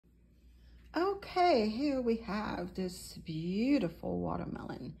Okay, here we have this beautiful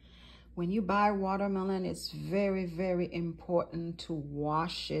watermelon. When you buy watermelon, it's very, very important to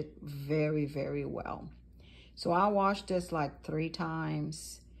wash it very, very well. So I washed this like 3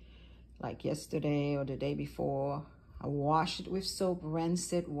 times, like yesterday or the day before. I wash it with soap,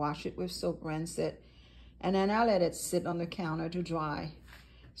 rinse it, wash it with soap, rinse it, and then I let it sit on the counter to dry.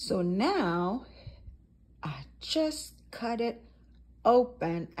 So now I just cut it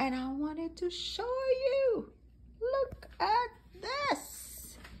open and I wanted to show you. Look at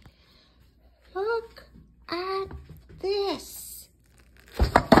this. Look at this.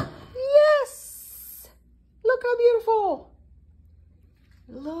 Yes. Look how beautiful.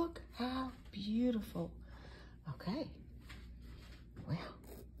 Look how beautiful. Okay. Well,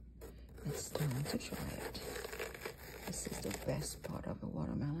 it's time to try it. This is the best part of the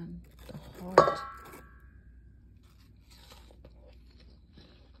watermelon, the heart.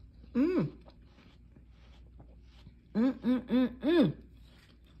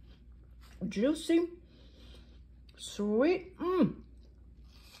 Juicy, sweet.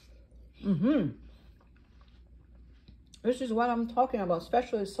 This is what I'm talking about,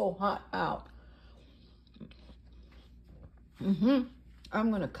 especially it's so hot out. I'm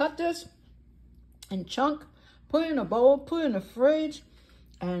gonna cut this in chunk, put it in a bowl, put it in the fridge,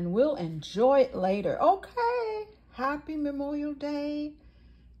 and we'll enjoy it later. Okay, happy Memorial Day.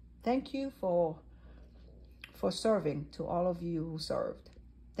 Thank you for serving, to all of you who served.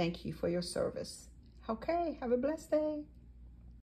 Thank you for your service. Okay, have a blessed day.